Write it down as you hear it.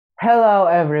Hello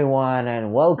everyone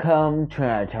and welcome to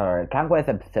another Conquest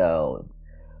episode.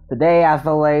 Today as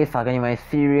always I'll continue my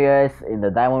series in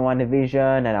the Diamond 1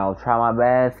 division and I'll try my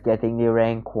best getting the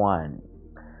rank 1.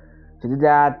 To do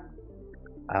that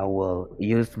I will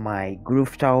use my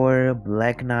Groove Tower,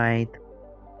 Black Knight,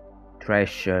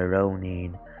 Treasure,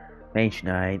 Ronin, Mage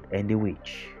Knight and the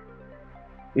Witch.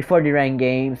 Before the rank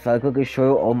games I'll quickly show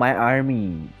you all my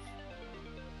armies.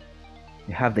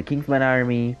 We have the Kingsman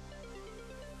army,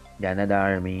 the Another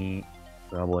army,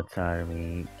 Robots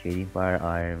army, Trading Power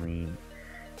army,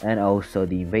 and also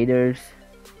the invaders.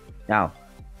 Now,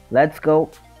 let's go.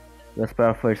 Let's play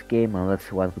our first game and let's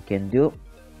see what we can do.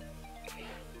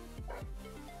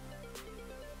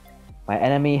 My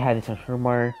enemy has a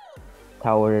Transformer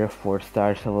Tower 4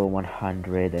 stars level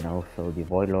 100 and also the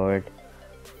Void Lord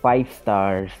 5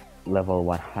 stars level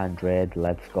 100.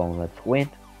 Let's go and let's win.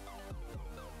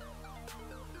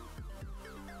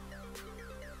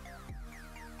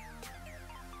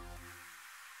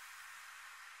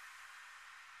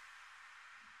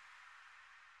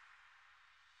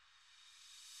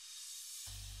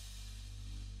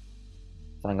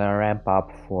 So I'm gonna ramp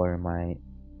up for my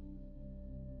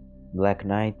Black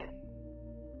Knight.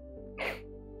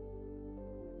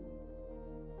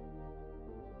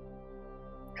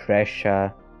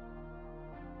 Tresha,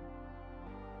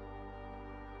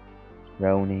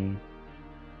 Ronin,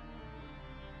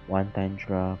 one time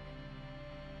drop,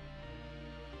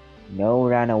 no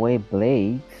runaway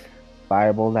blades,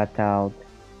 fireball that out,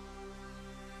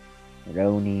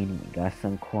 Ronin, we got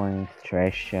some coins,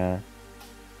 Tresha,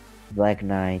 Black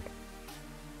Knight,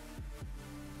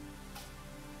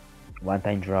 one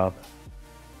time drop,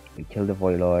 we kill the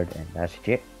Void Lord and that's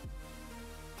it.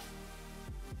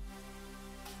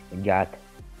 We got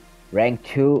rank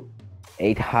 2,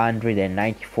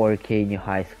 894k new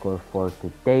high score for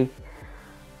today.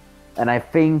 And I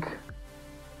think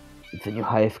it's a new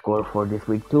high score for this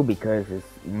week too because it's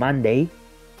Monday.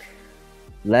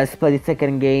 Let's play the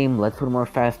second game, let's put more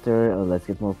faster, let's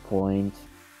get more points.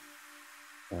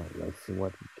 Let's see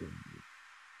what we can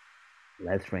do.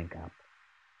 Let's rank up.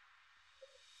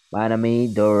 My enemy,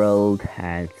 Dorald,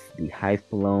 has the Hive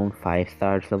Balloon, 5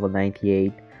 stars, level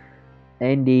 98.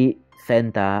 And the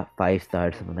Senta, 5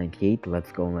 stars, level 98.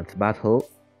 Let's go and let's battle.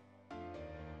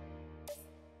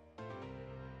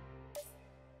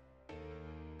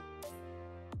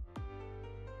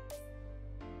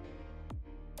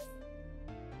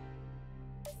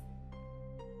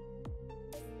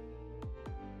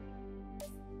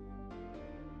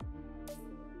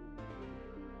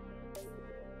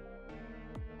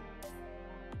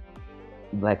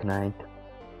 Black Knight,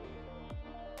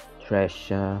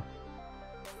 Tresha,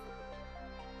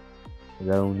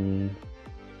 Ronin,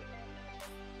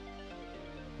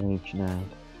 Mage Knight,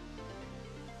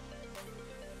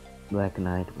 Black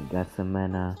Knight, we got some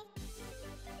mana,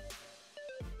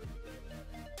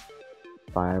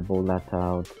 Fireball that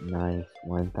out, nice,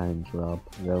 one time drop,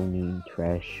 Ronin,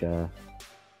 Tresha,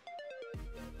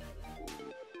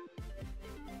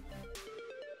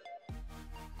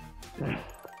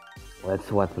 let's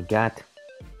see what we got.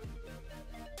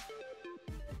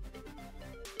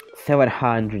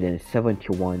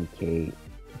 771k,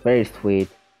 very sweet.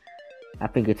 I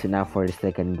think it's enough for the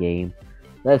second game.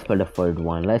 Let's play the third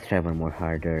one. Let's try one more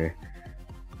harder.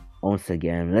 Once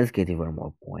again, let's get even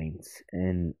more points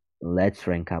and let's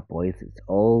rank up, boys. It's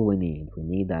all we need. We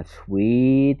need that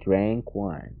sweet rank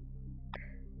 1.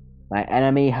 My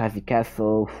enemy has the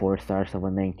castle 4 stars of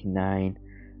 199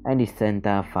 and the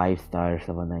Senta 5 stars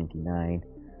of 199.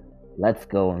 Let's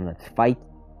go and let's fight.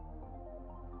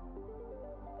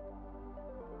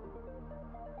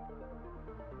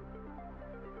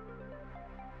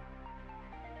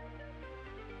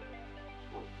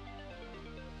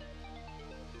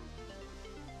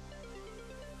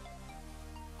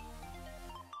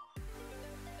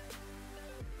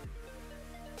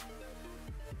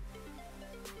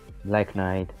 Black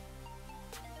Knight,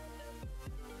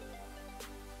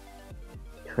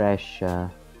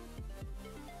 Tresha,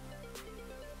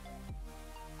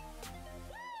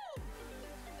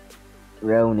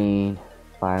 Ronin,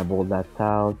 Fireball that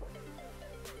out,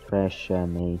 Tresha,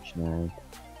 Mage Knight,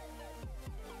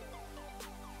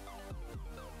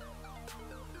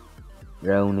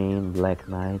 Ronin, Black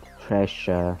Knight,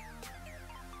 Tresha,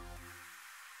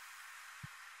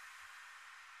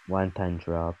 one time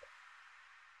drop,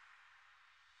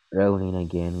 Ronin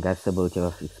again, got the ability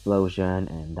of explosion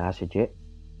and that's it.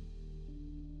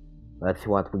 Let's see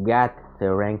what we got.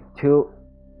 The rank 2,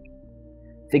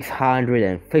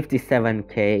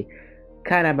 657k.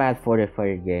 Kinda bad for the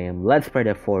third game. Let's play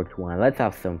the fourth one. Let's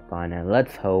have some fun and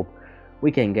let's hope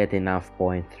we can get enough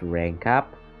points to rank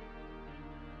up.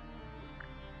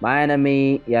 My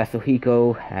enemy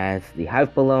Yasuhiko has the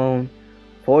Hive Balloon,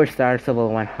 4 stars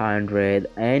level 100,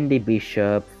 and the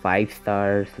Bishop 5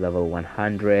 stars level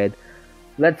 100.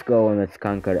 Let's go and let's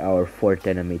conquer our 4th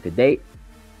enemy today.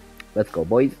 Let's go,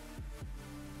 boys.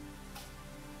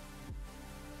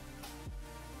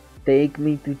 Take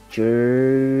me to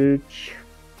church.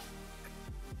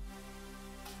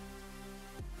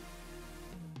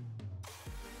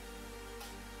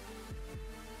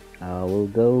 I will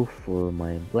go for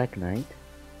my Black Knight.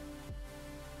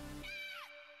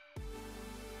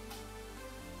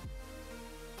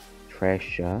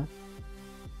 Treasure.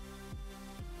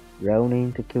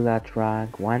 Ronin to kill that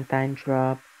rock. 1-time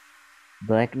drop.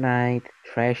 Black Knight.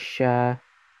 Treasure.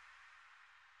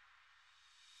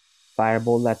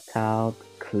 Fireball that out.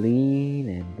 Clean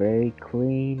and very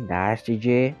clean. That's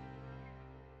GG.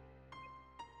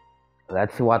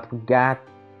 Let's see what we got.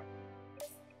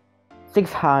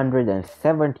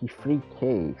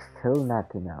 673k, still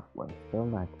not enough, boys, still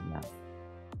not enough.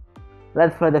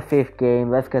 Let's play the 5th game,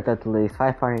 let's get at least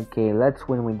 500k, let's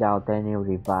win without any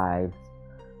revives,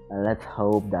 and let's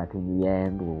hope that in the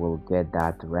end we will get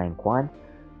that rank 1.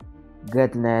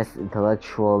 Goodness,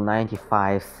 intellectual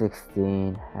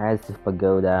 9516, has the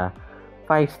pagoda,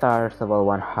 5 stars level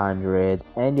 100,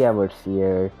 and the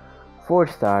overseer, 4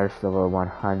 stars level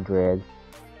 100.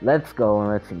 Let's go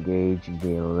and let's engage in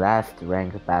the last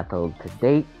ranked battle to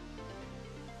date.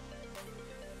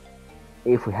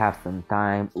 If we have some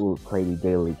time, we'll play the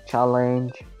daily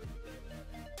challenge.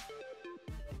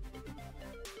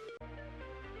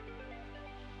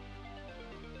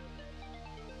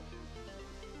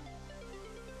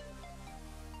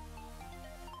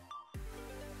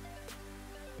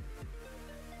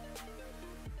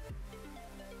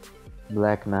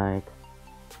 Black Knight.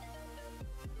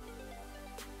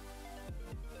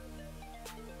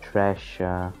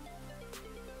 Treasure.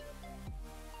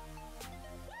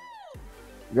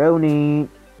 Ronin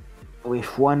with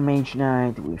 1 Mage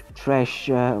Knight, with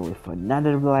Treasure, with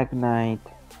another Black Knight,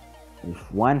 with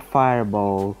 1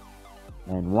 Fireball,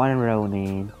 and 1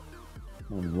 Ronin,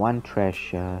 and 1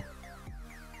 Treasure,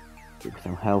 with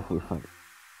some help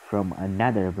from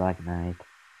another Black Knight,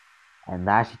 and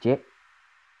that's it.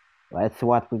 Let's see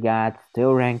what we got.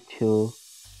 Still rank 2.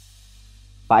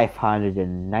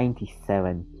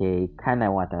 597k,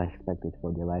 kinda what I expected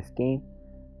for the last game.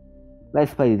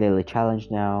 Let's play the daily challenge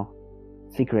now.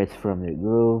 Secrets from the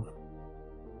Groove.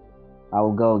 I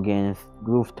will go against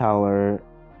Groove Tower,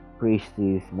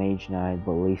 Priestess, Mage Knight,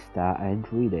 Ballista, and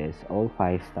Druidess, all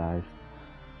 5 stars.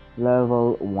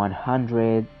 Level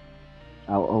 100.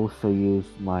 I'll also use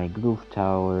my Groove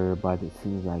Tower, but it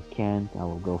seems I can't. I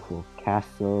will go for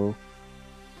Castle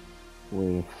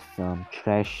with some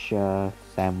Treasure,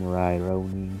 Samurai,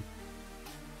 Ronin,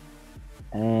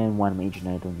 and 1 Mage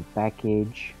Knight on the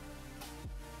package.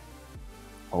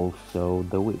 Also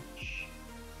the Witch.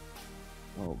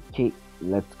 Okay,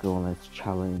 let's go and let's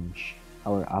challenge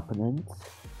our opponents.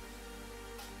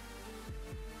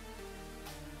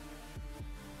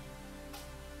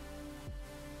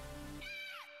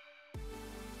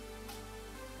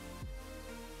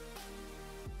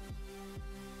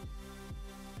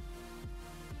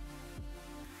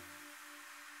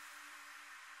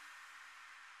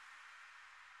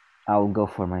 I'll go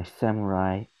for my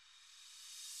Samurai.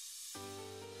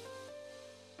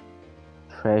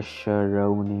 Treasure,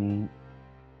 Ronin,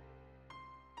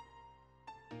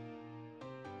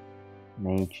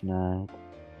 Mage Knight.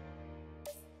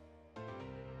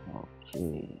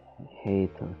 Okay, I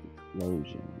hate those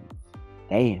explosions.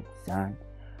 Damn, son.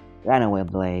 Runaway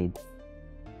Blade.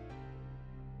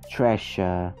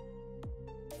 Treasure,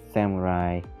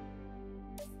 Samurai,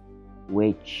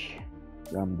 Witch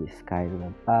from the sky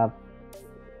above.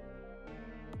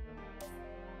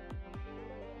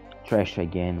 Treasure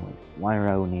again with 1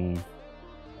 Ronin.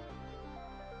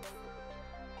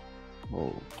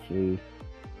 Okay.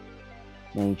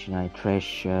 Mage Knight,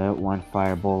 Treasure, 1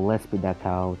 Fireball. Let's speed that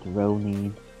out.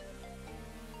 Ronin.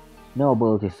 No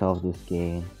ability to solve this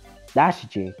game. Dash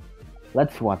G.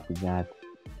 Let's see what we got.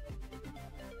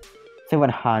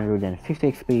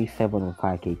 750 XP,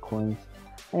 705k coins,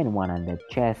 and 100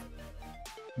 chest.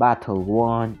 Battle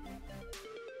 1.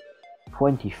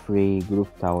 23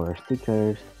 Groove Tower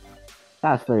stickers.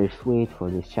 That's very sweet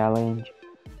for this challenge.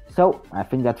 So I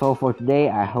think that's all for today.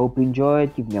 I hope you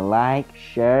enjoyed. Give me a like,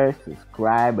 share,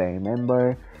 subscribe, and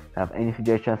remember, if you have any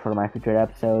suggestions for my future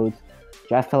episodes,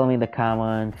 just tell me in the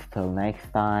comments. Till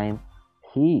next time,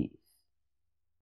 peace.